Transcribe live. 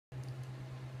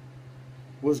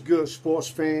What's good, sports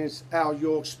fans?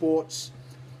 Alyork Sports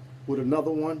with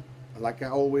another one. Like I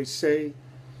always say,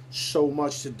 so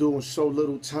much to do in so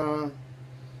little time.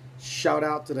 Shout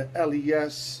out to the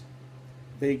LES,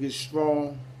 Vegas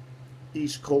Strong,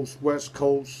 East Coast, West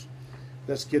Coast.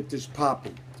 Let's get this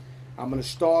popping. I'm going to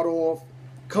start off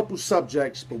a couple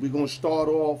subjects, but we're going to start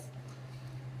off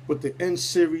with the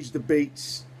in-series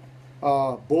debates.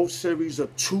 Both series are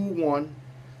 2-1.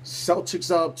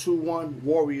 Celtics are up 2-1.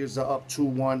 Warriors are up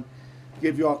 2-1.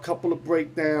 Give you a couple of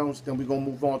breakdowns, then we're going to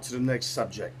move on to the next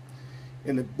subject.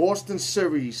 In the Boston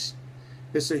series,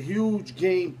 it's a huge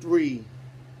game 3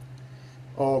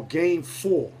 or game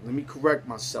 4. Let me correct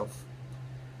myself.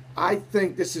 I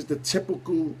think this is the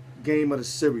typical game of the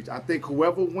series. I think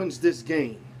whoever wins this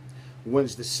game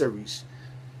wins the series.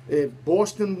 If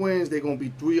Boston wins, they're going to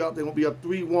be 3 up. They're going to be up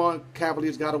 3-1.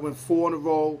 Cavaliers got to win 4 in a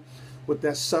row. With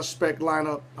that suspect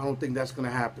lineup, I don't think that's going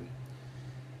to happen.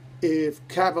 If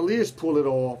Cavaliers pull it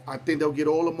off, I think they'll get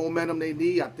all the momentum they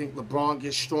need. I think LeBron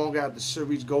gets stronger as the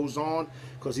series goes on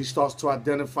because he starts to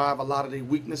identify a lot of their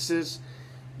weaknesses,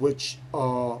 which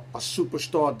a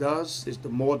superstar does. Is the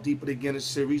more deeper they get in the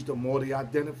series, the more they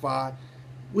identify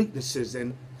weaknesses.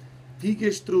 And if he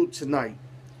gets through tonight,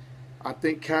 I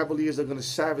think Cavaliers are going to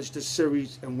savage the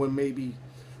series and win maybe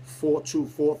 4-2,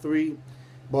 4-3.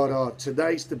 But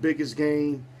tonight's the biggest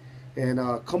game. And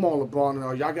come on,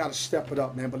 LeBron. Y'all got to step it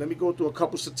up, man. But let me go through a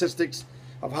couple statistics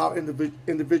of how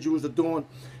individuals are doing.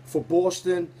 For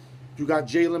Boston, you got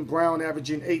Jaylen Brown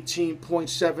averaging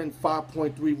 18.7,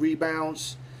 5.3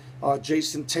 rebounds.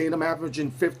 Jason Tatum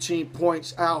averaging 15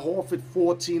 points. Al Horford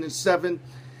 14-7.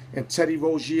 And Teddy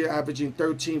Rozier averaging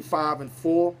 13, 5, and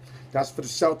 4. That's for the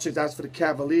Celtics. That's for the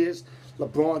Cavaliers.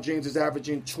 LeBron James is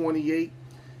averaging 28.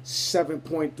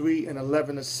 7.3 and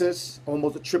 11 assists,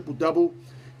 almost a triple-double.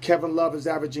 Kevin Love is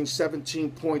averaging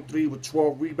 17.3 with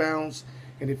 12 rebounds.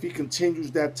 And if he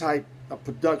continues that type of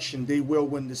production, they will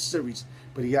win the series.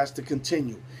 But he has to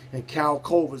continue. And Kyle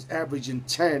Korver's averaging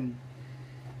 10.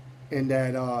 And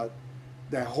that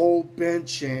whole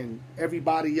bench and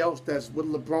everybody else that's with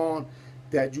LeBron,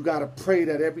 that you got to pray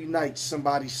that every night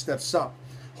somebody steps up.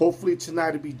 Hopefully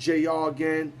tonight it'll be JR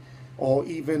again or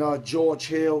even George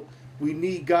Hill. We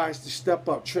need guys to step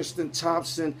up. Tristan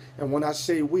Thompson, and when I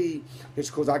say we,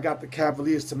 it's because I got the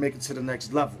Cavaliers to make it to the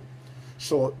next level.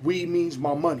 So we means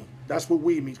my money. That's what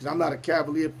we means, because I'm not a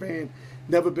Cavalier fan,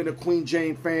 never been a Queen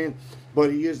Jane fan, but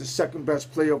he is the second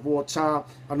best player of all time.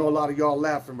 I know a lot of y'all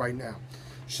laughing right now.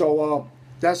 So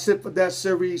that's it for that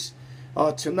series.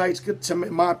 Tonight's,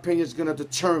 in my opinion, is going to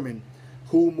determine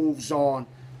who moves on.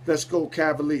 Let's go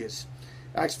Cavaliers.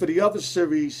 As for the other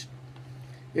series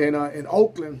in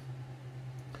Oakland,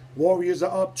 Warriors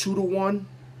are up 2-1.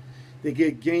 They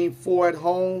get game 4 at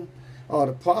home.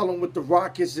 The problem with the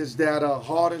Rockets is that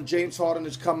James Harden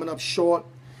is coming up short.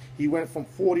 He went from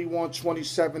 41,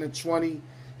 27, and 20.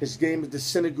 His game is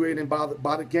disintegrating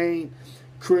by the game.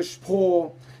 Chris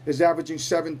Paul is averaging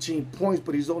 17 points,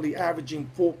 but he's only averaging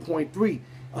 4.3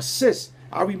 assists.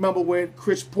 I remember when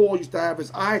Chris Paul used to have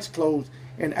his eyes closed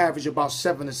and average about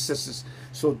 7 assists.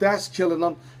 So that's killing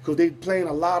them because they're playing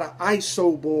a lot of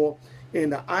ISO ball.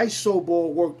 And the ISO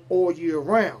ball worked all year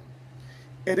round.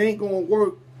 It ain't going to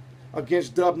work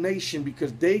against Dub Nation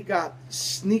because they got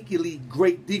sneakily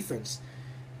great defense.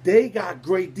 They got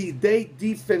great Their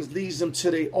defense leads them to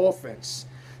their offense.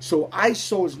 So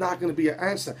ISO is not going to be an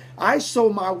answer.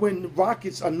 ISO might win the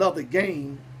Rockets another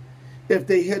game if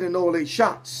they hit all their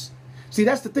shots. See,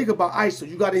 that's the thing about ISO.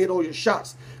 You got to hit all your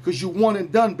shots because you're one and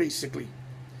done, basically.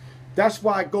 That's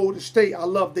why Golden State, I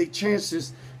love their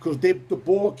chances because the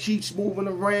ball keeps moving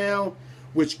around,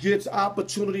 which gives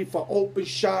opportunity for open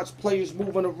shots, players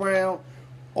moving around,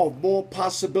 or more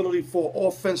possibility for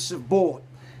offensive board.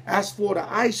 As for the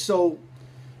ISO,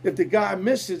 if the guy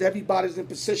misses, everybody's in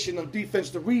position of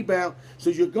defense to rebound, so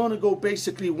you're going to go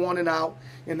basically 1 and out,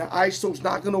 and the ISO's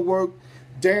not going to work.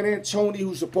 Dan Antoni,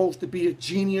 who's supposed to be a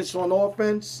genius on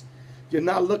offense, you're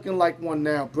not looking like one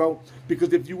now, bro,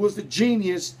 because if you was a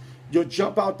genius, you'll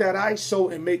jump out that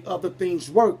ISO and make other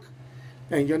things work.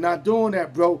 And you're not doing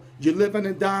that, bro. You're living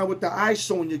and dying with the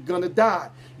ISO and you're going to die.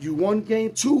 You won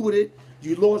game 2 with it.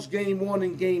 You lost game 1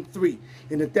 and game 3.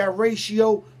 And at that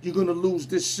ratio, you're going to lose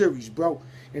this series, bro.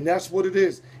 And that's what it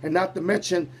is. And not to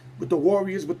mention with the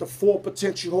Warriors with the 4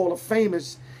 potential Hall of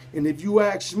Famers. And if you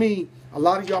ask me, a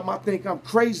lot of y'all might think I'm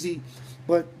crazy,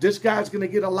 but this guy's going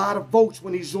to get a lot of votes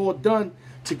when he's all done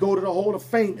to go to the Hall of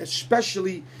Fame,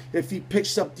 especially if he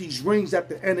picks up these rings at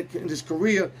the end of his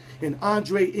career. And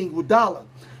Andre Iguodala.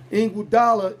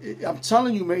 Iguodala, I'm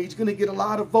telling you, man, he's going to get a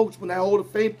lot of votes when that Hall of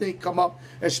Fame thing come up,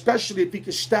 especially if he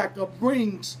can stack up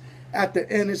rings at the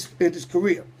end of his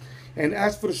career. And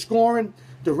as for the scoring,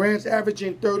 Durant's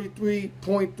averaging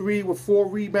 33.3 with 4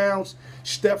 rebounds.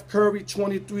 Steph Curry,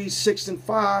 23, 6 and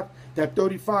 5. That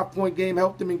 35-point game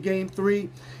helped him in Game 3.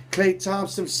 Klay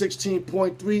Thompson,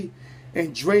 16.3.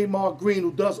 And Draymond Green,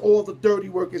 who does all the dirty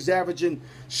work, is averaging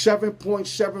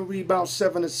 7.7 rebounds,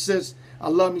 7 assists. I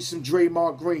love me some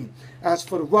Draymond Green. As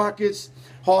for the Rockets,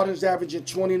 Harden's averaging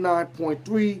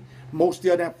 29.3.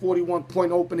 Mostly of that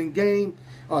 41-point opening game.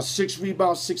 6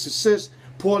 rebounds, 6 assists.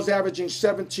 Paul's averaging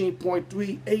 17.3,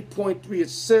 8.3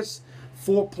 assists,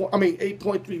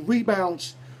 8.3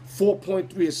 rebounds,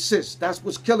 4.3 assists. That's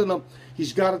what's killing him.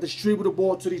 He's got to distribute the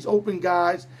ball to these open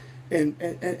guys and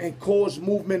cause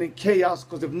movement and chaos,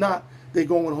 because if not, they're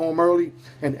going home early.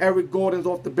 And Eric Gordon's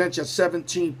off the bench at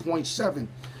 17.7.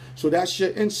 So that's your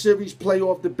in-series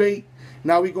playoff debate.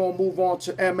 Now we're going to move on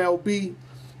to MLB,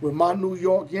 where my New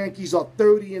York Yankees are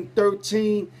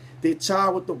 30-13. They tie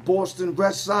with the Boston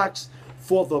Red Sox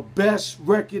for the best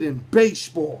record in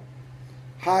baseball.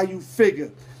 How you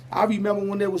figure? I remember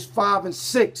when there was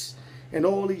 5-6, and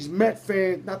all these Met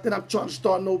fans, not that I'm trying to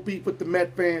start no beef with the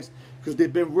Met fans, because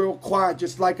they've been real quiet,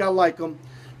 just like I like them,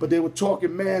 but they were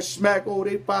talking mad smack, oh,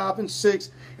 they 5-6,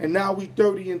 and now we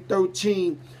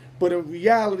 30-13. But in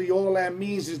reality, all that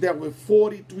means is that we're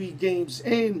 43 games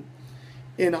in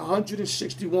a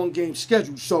 161-game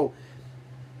schedule. So,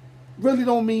 really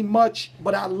don't mean much,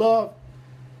 but I love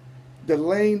the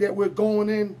lane that we're going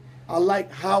in. I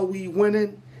like how we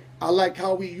winning. I like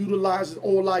how we utilize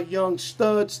all our young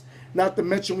studs. Not to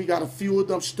mention we got a few of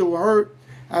them still hurt,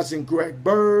 as in Greg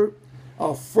Bird,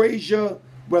 Frazier,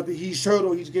 whether he's hurt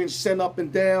or he's getting sent up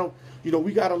and down. You know,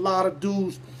 we got a lot of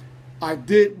dudes. I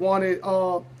did want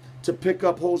to pick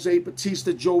up Jose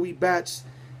Bautista, Joey Bats.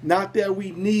 Not that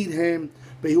we need him,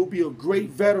 but he'll be a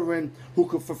great veteran who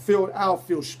can fulfill an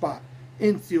outfield spot,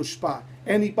 infield spot.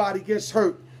 Anybody gets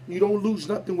hurt, you don't lose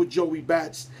nothing with Joey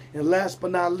Bats. And last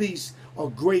but not least, a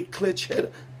great clutch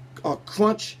hitter, a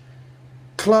clutch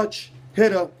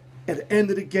hitter at the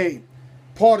end of the game.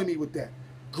 Pardon me with that.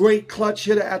 Great clutch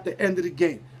hitter at the end of the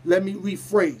game. Let me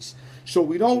rephrase. So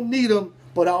we don't need him,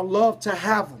 but I'd love to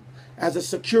have him as a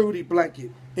security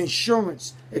blanket,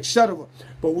 insurance, etc.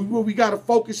 But where we got to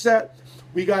focus at,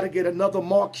 we got to get another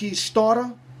marquee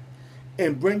starter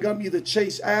and bring up either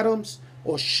Chase Adams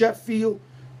or Sheffield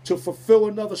to fulfill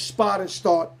another spot and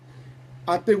start.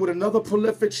 I think with another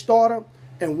prolific starter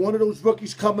and one of those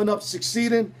rookies coming up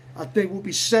succeeding, I think we'll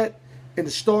be set in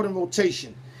the starting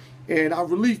rotation. And our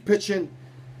relief pitching,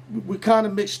 we kind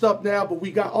of mixed up now, but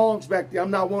we got arms back there.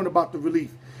 I'm not worried about the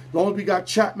relief. As long as we got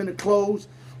Chapman to close,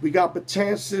 we got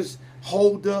Betances,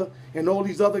 Holder, and all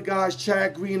these other guys,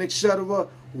 Chad Green, etc.,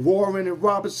 Warren and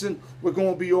Robinson, we're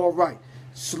going to be all right.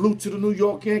 Salute to the New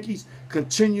York Yankees.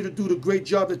 Continue to do the great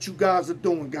job that you guys are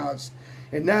doing, guys.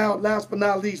 And now, last but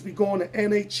not least, we're going to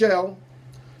NHL.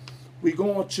 We're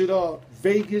going to the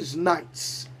Vegas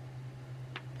Knights.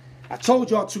 I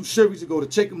told y'all 2 series ago to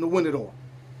take them to win it all.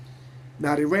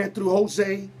 Now, they ran through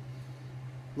Jose,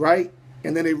 right?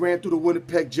 And then they ran through the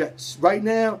Winnipeg Jets. Right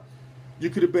now, you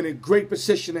could have been in great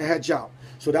position to hedge out.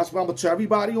 So that's what I'm going to tell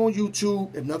everybody on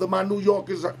YouTube. If none of my New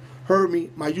Yorkers heard me,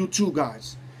 my YouTube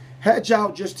guys. Hedge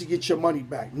out just to get your money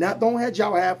back. Don't hedge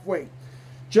out halfway.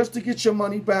 Just to get your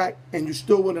money back, and you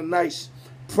still with a nice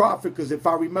profit, because if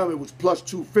I remember, it was plus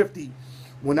 250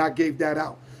 when I gave that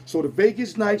out. So the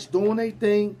Vegas Knights doing their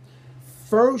thing.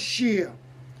 First year,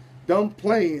 them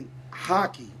playing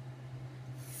hockey.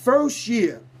 First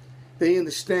year, they in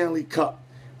the Stanley Cup.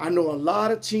 I know a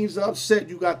lot of teams are upset.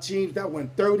 You got teams that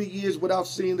went 30 years without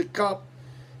seeing the Cup.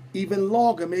 Even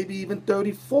longer, maybe even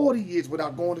 30, 40 years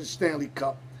without going to the Stanley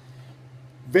Cup.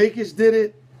 Vegas did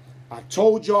it. I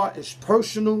told y'all it's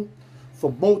personal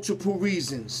for multiple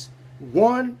reasons.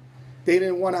 1, they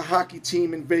didn't want a hockey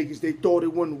team in Vegas. They thought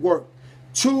it wouldn't work.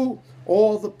 2,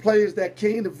 all the players that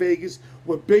came to Vegas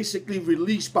were basically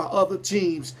released by other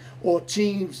teams, or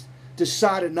teams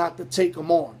decided not to take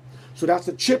them on. So that's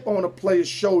a chip on a player's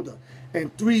shoulder.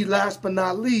 And 3, last but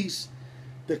not least,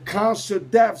 the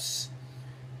concert deaths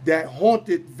that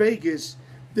haunted Vegas,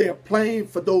 they're playing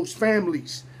for those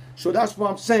families. So that's what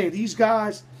I'm saying. These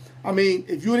guys, I mean,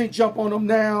 if you didn't jump on them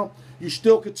now, you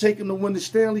still could take them to win the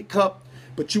Stanley Cup,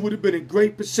 but you would have been in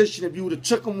great position if you would have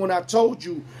took them when I told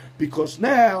you, because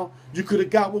now you could have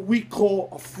got what we call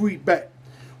a free bet,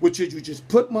 which is you just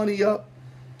put money up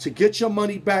to get your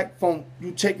money back from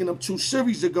you taking them 2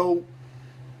 series ago.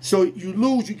 So you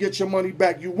lose, you get your money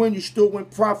back. You win, you still win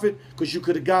profit, because you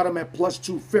could have got them at plus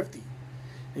 250.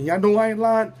 And y'all know I ain't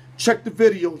lying. Check the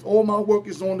videos. All my work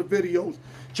is on the videos.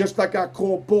 Just like I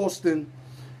called Boston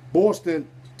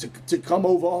to come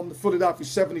over on the Philadelphia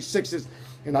 76ers.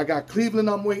 And I got Cleveland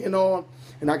I'm waiting on.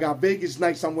 And I got Vegas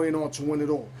Knights I'm waiting on to win it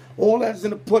all. All that is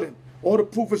in the pudding. All the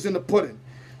proof is in the pudding.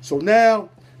 So now,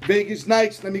 Vegas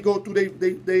Knights, let me go through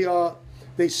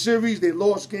they series. They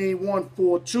lost game 1,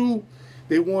 4-2.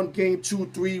 They won game 2,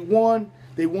 3-1.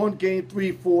 They won game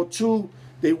 3, 4-2.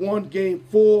 They won game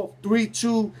 4,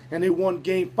 3-2. And they won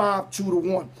game 5,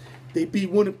 2-1. They beat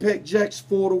Winnipeg Jets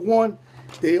 4-1.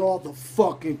 They are the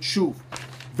fucking truth.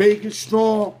 Vegas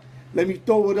strong. Let me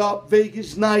throw it up.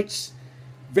 Vegas Knights.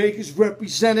 Vegas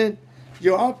represented.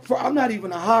 Yo, I'm not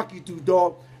even a hockey dude,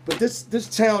 dog. But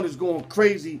this town is going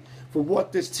crazy for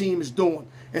what this team is doing.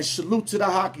 And salute to the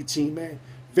hockey team, man.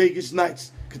 Vegas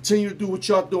Knights. Continue to do what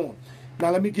y'all doing.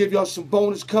 Now let me give y'all some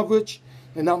bonus coverage.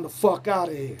 And I'm the fuck out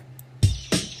of here.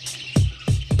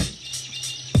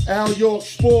 Alyork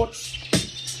Sports.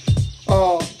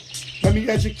 Let me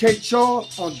educate y'all.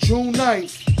 On June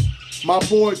 9th, my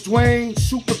boy DEWAYNE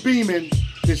Super BEAMON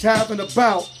is having a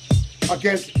bout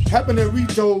against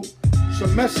Habanero,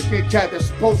 some Mexican cat that's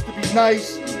supposed to be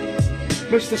nice.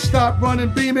 Mr. Stop Running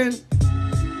BEAMON,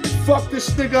 fuck this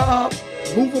nigga up,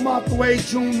 move him out the way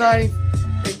June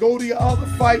 9th, and go to your other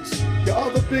fights, your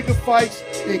other bigger fights,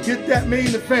 and get that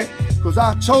main event. Because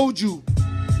I told you,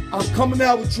 I'm coming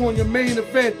out with you on your main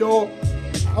event, dog.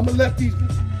 I'm gonna let these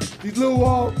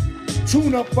little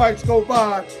tune-up fights go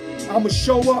by. I'm gonna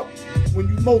show up when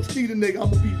you most need a nigga.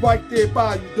 I'm gonna be right there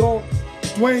by you, dog.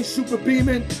 DEWAYNE Super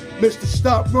BEAMON, Mr.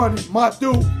 Stop Running, my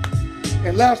dude.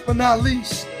 And last but not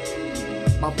least,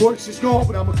 my voice is gone,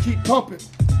 but I'm gonna keep pumping.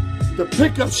 The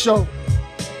pickup show,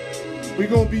 we're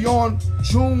gonna be on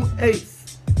June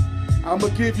 8th. I'm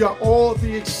gonna give y'all all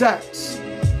the exacts,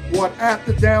 what app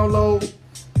to download,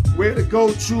 where to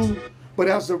go to. But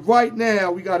as of right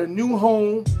now, we got a new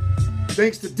home.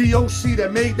 Thanks to DOC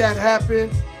that made that happen.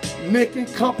 Nick and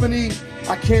company.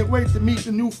 I can't wait to meet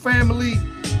the new family.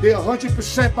 They're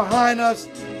 100% behind us.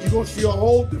 You're going to see a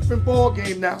whole different ball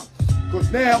game now.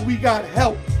 Because now we got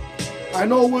help. I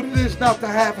know what it is not to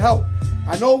have help.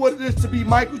 I know what it is to be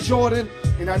Michael Jordan.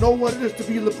 And I know what it is to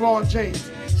be LeBron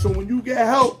James. So when you get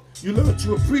help, you learn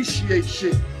to appreciate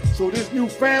shit. So this new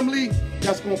family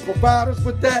that's going to provide us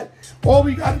with that, all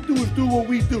we got to do is do what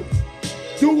we do.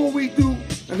 Do what we do,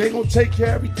 and they're going to take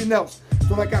care of everything else.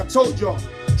 So like I told y'all,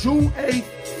 June 8th,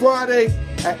 Friday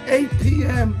at 8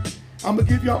 p.m., I'm going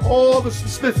to give y'all all the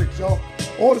specifics, y'all.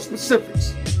 All the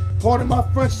specifics. Pardon my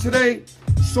French today.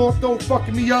 Sore throat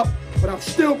fucking me up, but I'm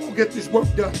still going to get this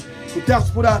work done. But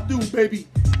that's what I do, baby.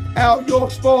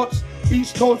 Alyork Sports,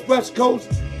 East Coast, West Coast,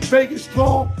 Vegas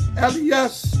strong,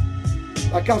 LES.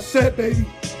 Like I said, baby,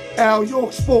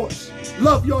 Alyork Sports.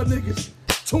 Love y'all niggas.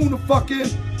 Tune the fuck in.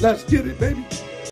 Let's get it, baby.